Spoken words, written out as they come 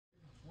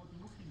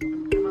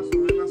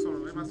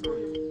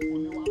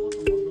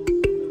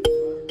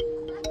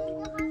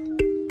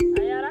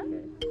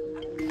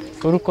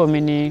Orúkọ mi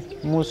ni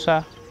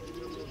Musa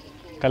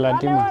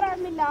Galadima.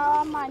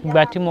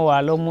 Ìgbà tí mo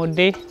wà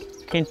lọ́mọdé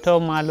kí n tó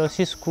máa lọ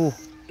sí school,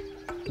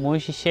 mo ń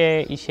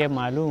ṣiṣẹ́ iṣẹ́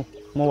màlúù.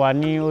 Mo wà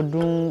ní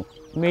ọdún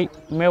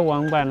mẹ́wàá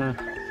ńgbà náà.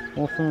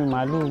 Wọ́n fún mi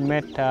màlúù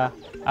 3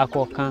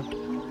 akọ kan.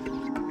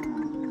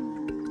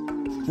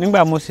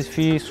 Nígbà mo sì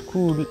fi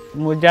school,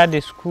 mo jáde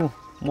school,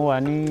 mo wà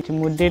ní tí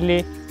mo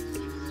délé,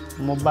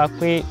 mo bá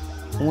pé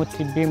wọ́n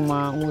ti bímọ,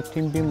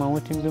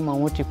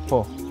 wọ́n ti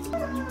pọ̀.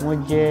 Wọ́n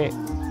jẹ́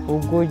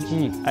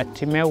 40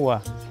 àti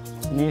 10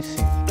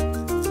 nísìn.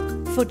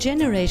 For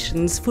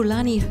generations,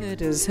 Fulani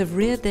herders have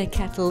reared their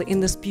cattle in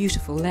this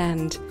beautiful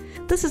land.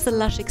 This is the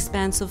lush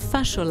expanse of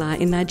Fashola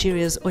in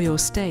Nigeria's Oyo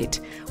State,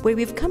 where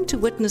we've come to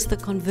witness the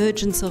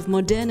convergence of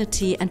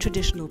modernity and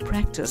traditional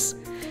practice,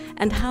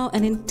 and how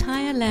an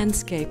entire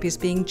landscape is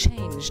being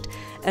changed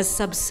as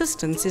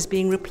subsistence is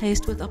being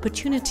replaced with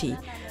opportunity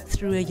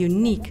through a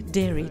unique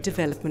dairy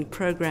development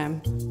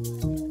program.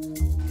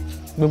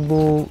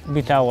 Gbogbo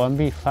bí tá wà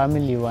bí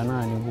family wa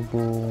náà ni gbogbo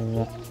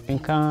wọn.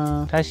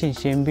 Nǹkan tá sì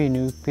ṣe ń bí ni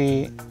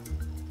wípé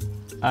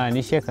a ní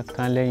iṣẹ́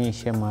kankan lẹ́yìn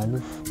iṣẹ́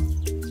màlúù.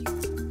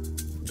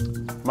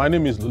 My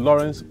name is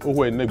Lawrence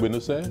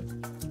Ohuenegbenose,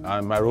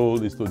 and my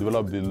role is to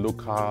develop the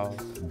local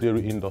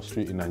dairy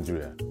industry in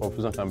Nigeria. For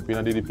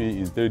FrieslandCampina,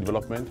 DDP is dairy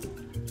development,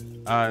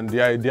 and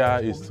the idea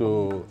is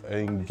to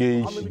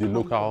engage the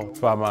local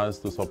farmers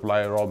to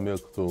supply raw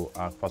milk to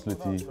our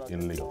facility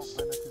in Lagos.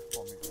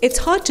 It's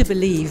hard to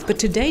believe, but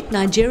to date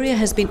Nigeria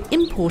has been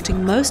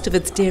importing most of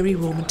its dairy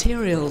raw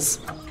materials.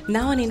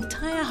 Now an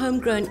entire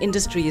homegrown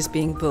industry is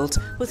being built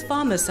with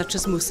farmers such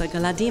as Musa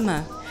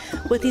Galadima.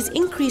 With his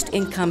increased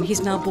income,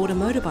 he's now bought a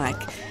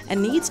motorbike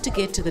and needs to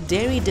get to the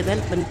Dairy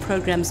Development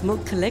Program's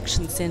Milk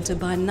Collection Centre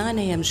by 9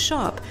 a.m.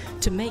 sharp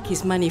to make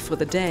his money for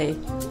the day.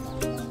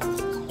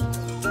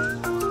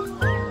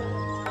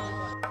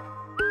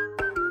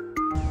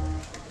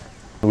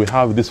 We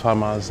have these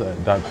farmers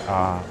that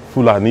are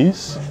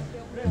Fulanis.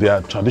 They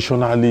are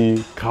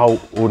traditionally cow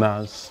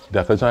owners, they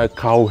are traditionally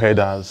cow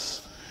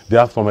herders. They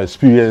have some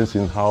experience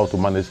in how to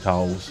manage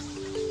cows.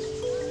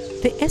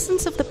 The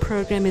essence of the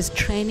program is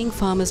training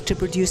farmers to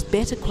produce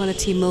better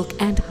quality milk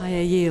and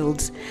higher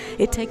yields.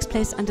 It takes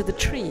place under the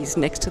trees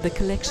next to the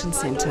collection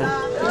centre.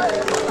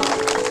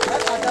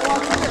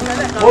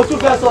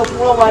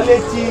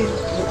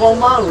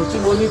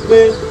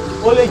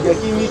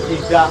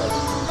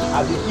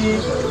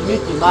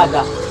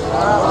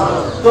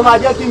 tó máa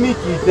jẹ́ kí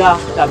míìkì dá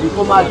tàbí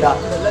kó má dá.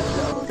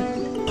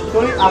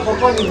 Torí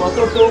àkọ́kọ́ ni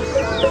ìmọ́tótó,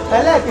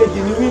 ẹlẹ́ẹ̀kejì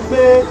ni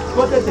wípé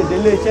kó tètè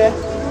délé iṣẹ́,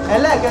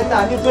 ẹlẹ́ẹ̀kẹta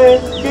ni pé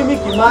kí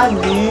míìkì má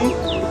ní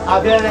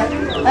abẹ́rẹ́,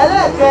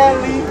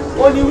 ẹlẹ́ẹ̀kẹrin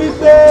ó ní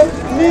wípé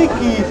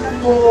míìkì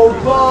kò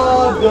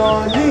gbọ́dọ̀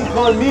ní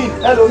nǹkan míì.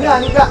 Ẹlòmíà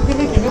nígbà kí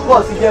míìkì mi pọ̀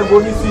sí jẹ́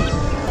bomi sí,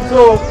 so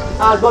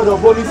a gbọ́dọ̀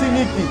bomi sí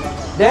míìkì,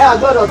 dẹ́ a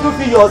gbọ́dọ̀ tún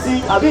fi yọ̀ sí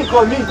àbí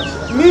nǹkan míì.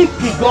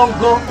 Míìkì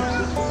gangan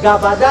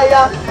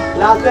gàbàdáyà.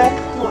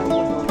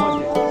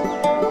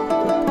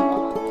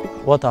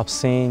 What I've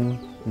seen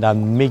that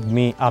made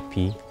me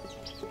happy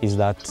is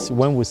that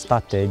when we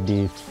started,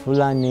 the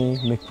Fulani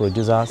milk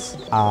producers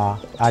are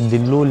at the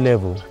low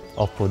level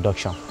of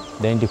production.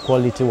 Then the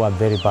quality was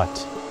very bad.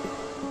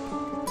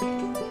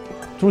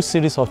 Through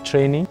series of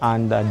training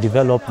and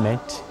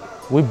development,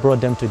 we brought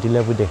them to the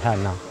level they are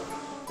now.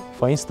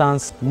 For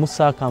instance,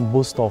 Musa can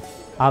boast of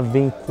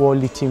having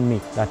quality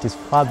milk that is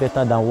far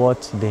better than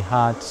what they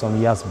had some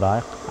years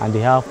back, and they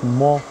have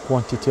more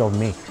quantity of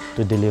milk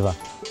to deliver.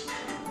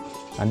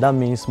 And that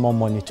means more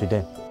money to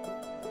them.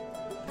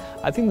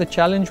 I think the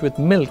challenge with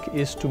milk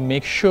is to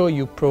make sure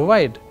you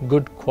provide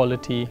good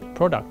quality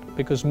product,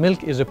 because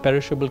milk is a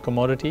perishable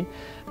commodity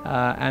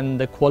and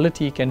the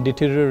quality can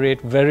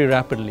deteriorate very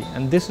rapidly.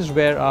 And this is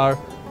where our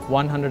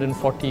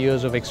 140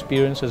 years of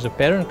experience as a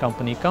parent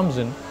company comes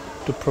in,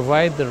 to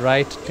provide the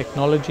right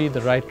technology,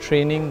 the right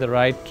training, the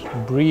right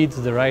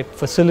breeds, the right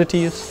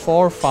facilities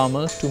for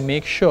farmers to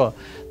make sure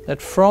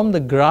that from the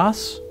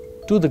grass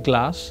to the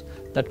glass,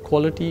 that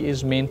quality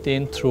is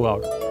maintained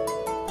throughout.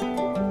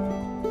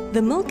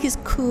 The milk is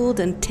cooled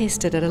and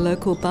tested at a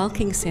local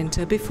bulking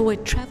centre before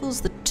it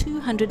travels the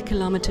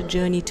 200-kilometre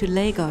journey to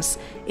Lagos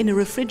in a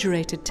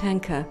refrigerated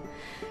tanker.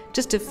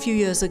 Just a few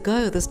years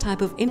ago, this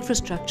type of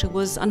infrastructure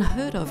was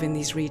unheard of in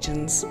these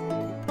regions.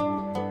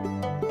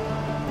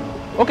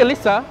 Okay,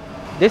 Lisa,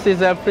 this is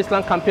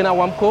FrieslandCampina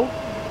WAMCO,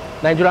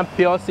 Nigerian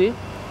PLC,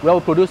 where we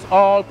produce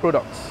all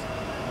products.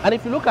 And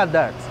if you look at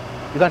that,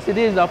 you can see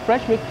this is our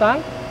fresh milk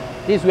tank.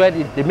 This is where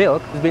the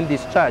milk is being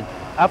discharged,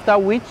 after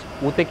which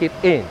we'll take it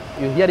in.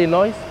 You hear the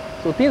noise?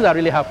 So things are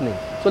really happening.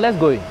 So let's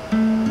go in.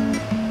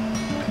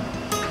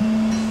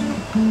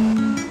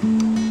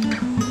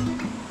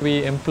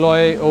 We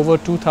employ over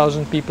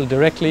 2,000 people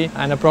directly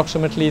and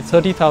approximately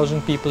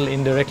 30,000 people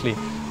indirectly.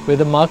 We're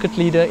the market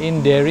leader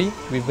in dairy.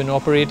 We've been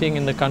operating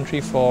in the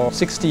country for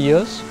 60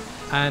 years.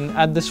 And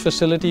at this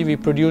facility we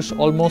produce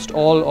almost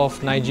all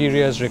of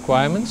Nigeria's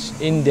requirements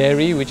in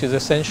dairy, which is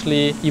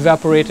essentially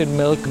evaporated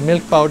milk,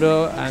 milk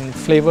powder and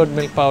flavored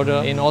milk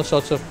powder in all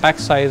sorts of pack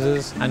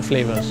sizes and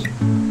flavors.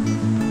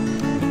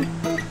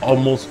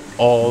 Almost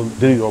all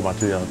dairy raw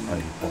materials are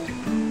imported.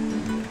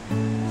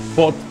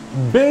 But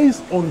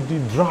based on the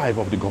drive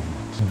of the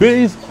government,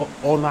 based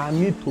on our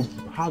need to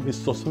have a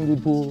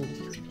sustainable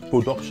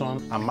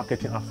production and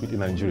marketing outfit in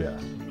Nigeria,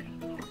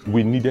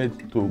 we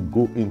needed to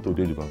go into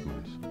dairy development.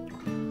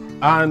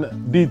 And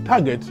the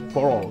target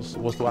for us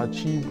was to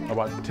achieve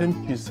about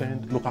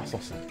 10% local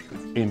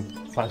sourcing in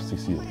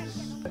 5-6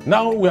 years.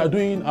 Now we are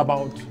doing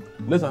about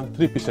less than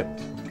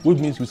 3%, which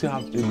means we still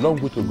have a long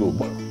way to go,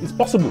 but it's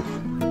possible.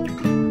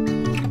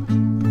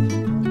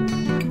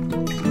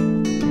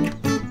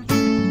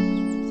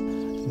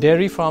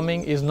 Dairy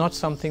farming is not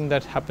something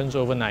that happens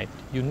overnight.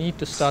 You need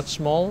to start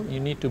small, you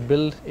need to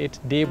build it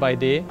day by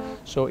day.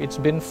 So it's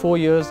been 4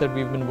 years that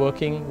we've been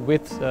working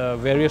with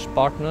various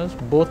partners,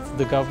 both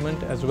the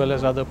government as well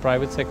as other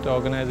private sector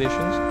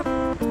organizations.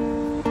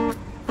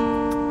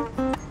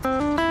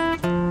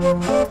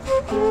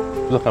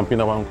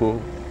 FrieslandCampina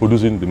WAMCO,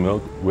 producing the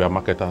milk, we are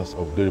marketers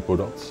of dairy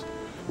products.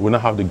 We now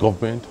have the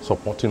government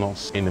supporting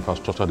us in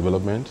infrastructure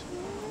development,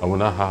 and we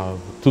now have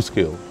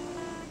two-scale,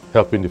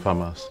 helping the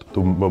farmers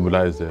to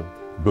mobilize them,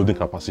 building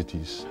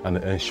capacities and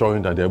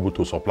ensuring that they're able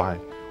to supply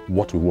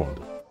what we want.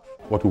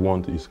 What we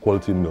want is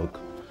quality milk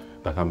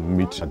that can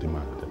meet the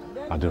demand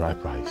at the right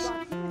price.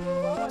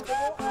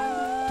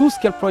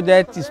 Two-scale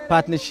project is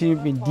partnership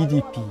with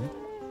DDP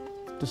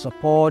to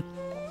support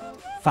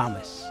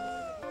farmers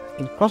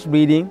in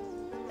crossbreeding,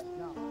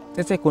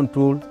 insect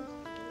control,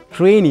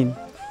 training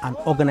and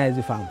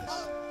organizing farmers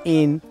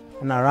in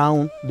and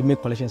around the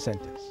milk collection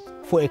centers.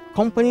 For a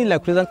company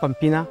like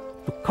FrieslandCampina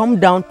to come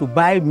down to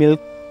buy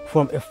milk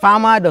from a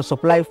farmer that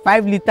supplies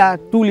 5 litre,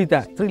 2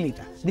 litre, 3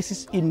 litre. This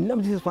is enough,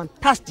 this is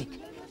fantastic.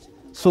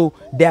 So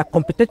their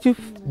competitive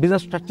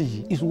business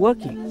strategy is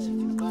working.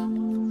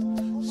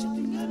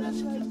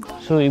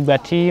 So ìgbà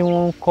tí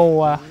wọ́n kọ́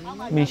wa,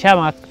 mi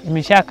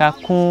ṣá ka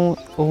kún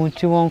ohun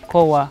tí wọ́n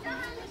kọ́ wa,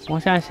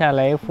 wọ́n ṣá ń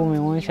ṣàlàyé fún mi,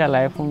 wọ́n ń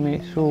ṣàlàyé fún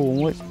mi. So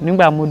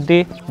nígbà mo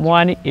dé, mo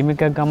wá ní èmi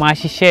gangan máa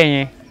ṣiṣẹ́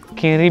yẹn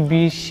kí n rí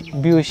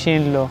bí ó ṣe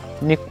ń lọ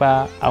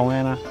nípa àwọn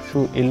ẹran.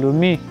 So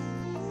èlòmíì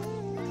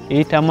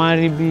èyí tá máa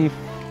rí bí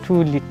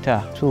 2 litre,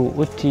 so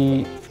ó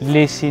ti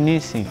lé sí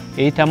nísìn.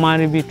 Èyí tá máa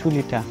rí bí 2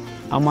 litre,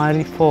 a máa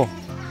rí 4,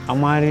 a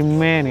máa rí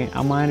 4,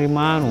 a máa rí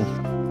 5.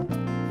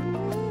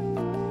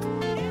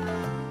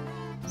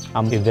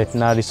 I'm a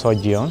veterinary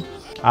surgeon.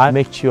 I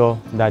make sure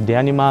that the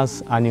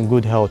animals are in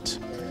good health.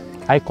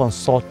 I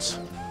consult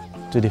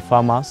to the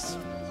farmers,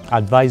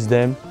 advise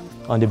them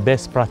on the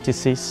best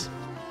practices.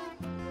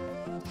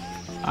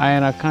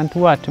 Àyẹ̀rà kan tó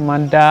wà tí máa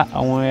ń dá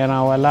àwọn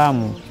ẹran wa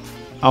láàmú.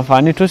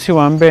 Àǹfààní tó sì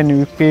wà ń bẹ̀ ni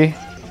wípé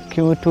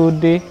kí wọ́n tó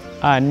dé,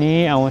 a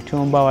ní àwọn tí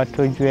wọ́n bá wa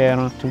tọ́jú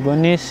ẹran.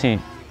 Ṣùgbọ́n nísìn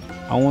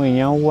àwọn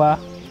èèyàn wá,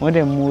 wọ́n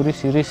dẹ̀ mú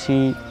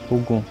oríṣiríṣi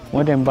oògùn,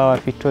 wọ́n dẹ̀ ń bá wa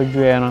fi tọ́jú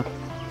ẹran.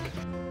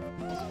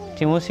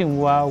 Tí wọ́n sì ń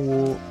wá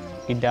wo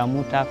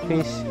ìdààmú tá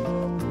face.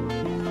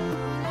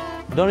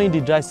 During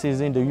the dry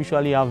season, they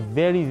usually have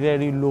very,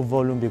 very low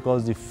volume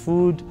because the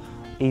food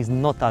is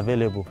not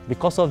available.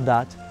 Because of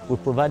that, we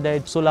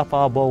provided solar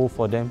power borehole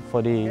for them,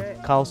 for the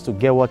cows to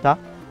get water.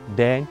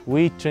 Then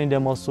we train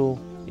them also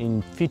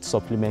in feed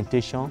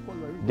supplementation.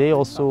 They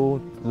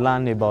also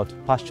learn about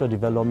pasture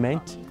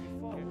development.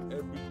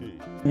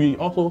 We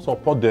also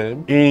support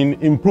them in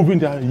improving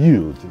their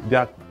yield,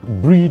 their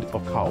breed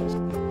of cows.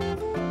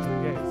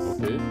 Yes.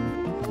 Okay.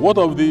 What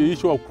of the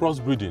issue of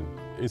crossbreeding,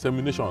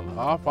 insemination?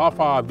 How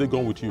far have they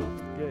gone with you?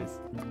 Yes.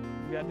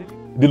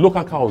 The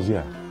local cows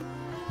here,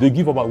 they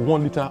give about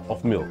 1 litre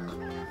of milk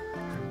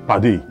per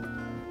day,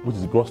 which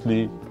is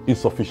grossly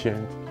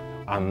insufficient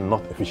and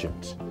not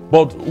efficient.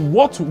 But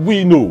what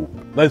we know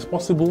that is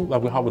possible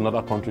that we have in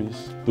other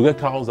countries to get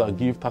cows that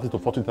give 30 to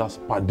 40 litres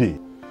per day.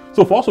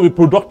 So for us to be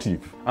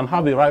productive and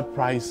have the right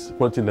price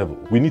quality level,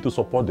 we need to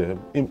support them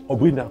in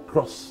upgrading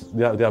across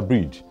their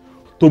breed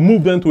to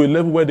move them to a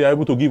level where they are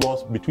able to give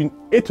us between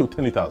 8 to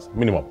 10 litres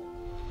minimum.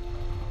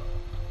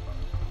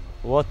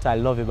 What I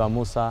love about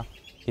Musa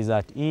is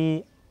that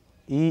he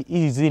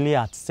easily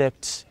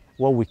accepts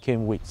what we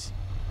came with.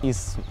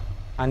 He's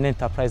an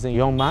enterprising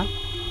young man.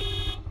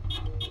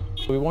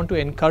 We want to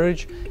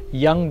encourage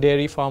young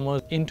dairy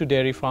farmers into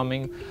dairy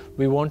farming.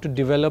 We want to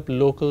develop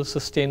local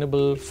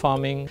sustainable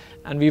farming,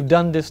 and we've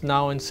done this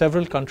now in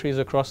several countries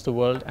across the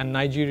world, and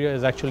Nigeria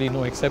is actually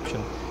no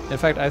exception. In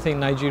fact, I think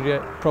Nigeria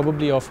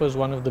probably offers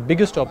one of the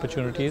biggest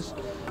opportunities,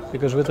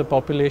 because with a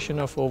population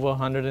of over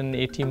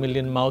 180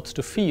 million mouths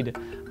to feed,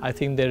 I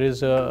think there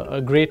is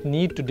a great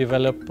need to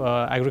develop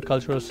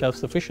agricultural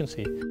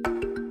self-sufficiency.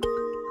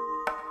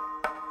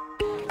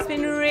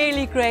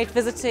 Really great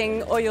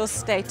visiting Oyo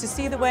State to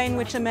see the way in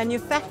which a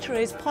manufacturer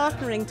is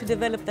partnering to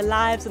develop the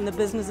lives and the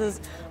businesses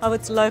of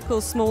its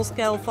local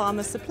small-scale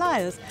farmer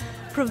suppliers,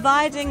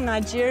 providing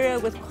Nigeria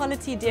with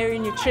quality dairy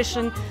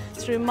nutrition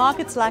through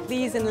markets like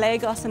these in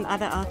Lagos and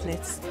other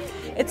outlets.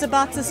 It's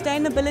about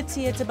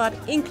sustainability, it's about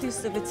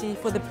inclusivity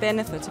for the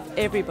benefit of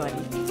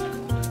everybody.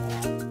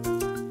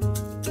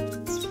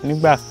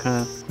 Nígbà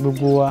kan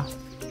gbogbo wa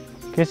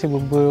kesi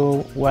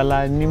gbogbo wa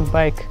la ní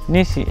bike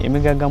nísì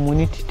èmi gangan mo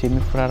ní ti tèmi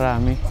fúnra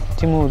mi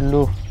tí mo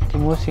lò tí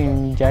mo sì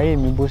ń jayé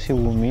mi bó ṣe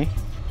wù mí.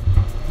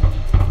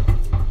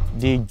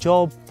 The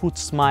job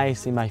puts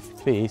smiles in my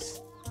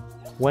face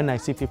when I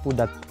see people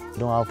that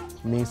don't have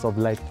means of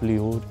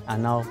livelihood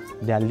and now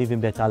they are living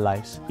better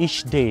lives.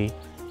 Each day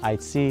I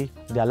see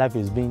their life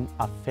is being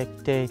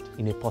affected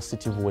in a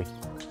positive way.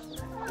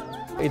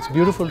 It's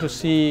beautiful to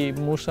see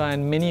Musa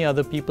and many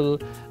other people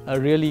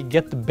really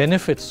get the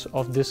benefits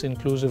of this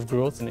inclusive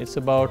growth. And it's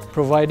about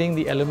providing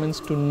the elements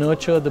to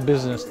nurture the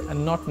business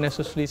and not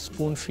necessarily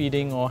spoon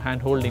feeding or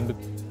hand holding.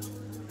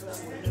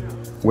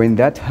 When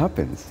that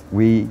happens,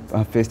 we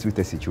are faced with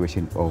a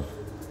situation of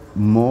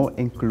more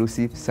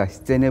inclusive,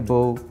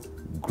 sustainable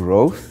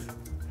growth.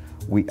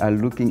 We are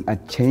looking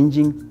at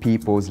changing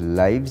people's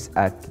lives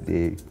at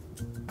the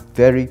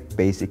very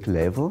basic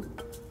level.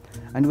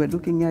 And we're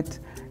looking at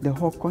the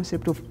whole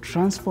concept of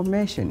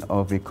transformation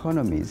of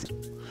economies.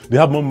 They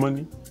have more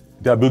money,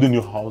 they are building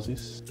new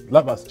houses,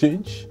 life has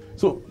changed.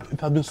 So it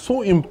has been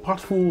so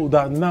impactful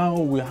that now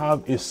we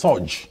have a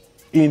surge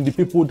in the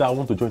people that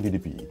want to join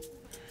DDP.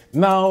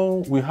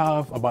 Now we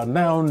have about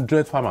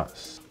 900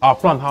 farmers. Our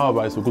plan,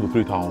 however, is to go to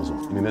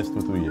 3,000 in the next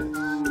 2 years.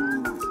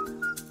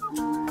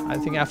 I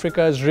think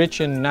Africa is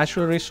rich in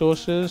natural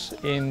resources,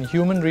 in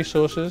human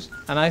resources,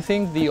 and I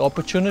think the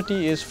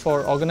opportunity is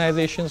for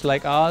organizations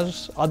like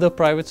ours, other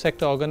private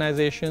sector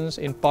organizations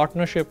in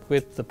partnership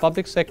with the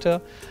public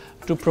sector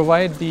to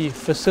provide the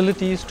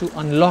facilities to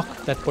unlock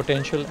that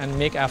potential and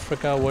make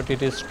Africa what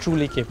it is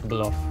truly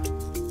capable of.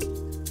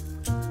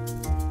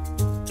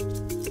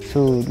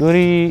 So,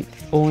 lórí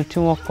ohun tí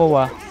wọ́n kọ́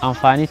wa,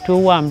 àǹfààní tó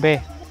wà ńbẹ̀,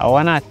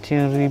 àwa náà ti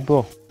ń rí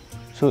bọ̀.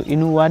 So,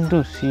 inú wa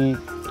dùn sí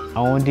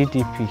àwọn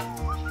DDP.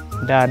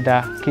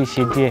 Dáadáa kì í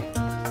ṣe díẹ̀.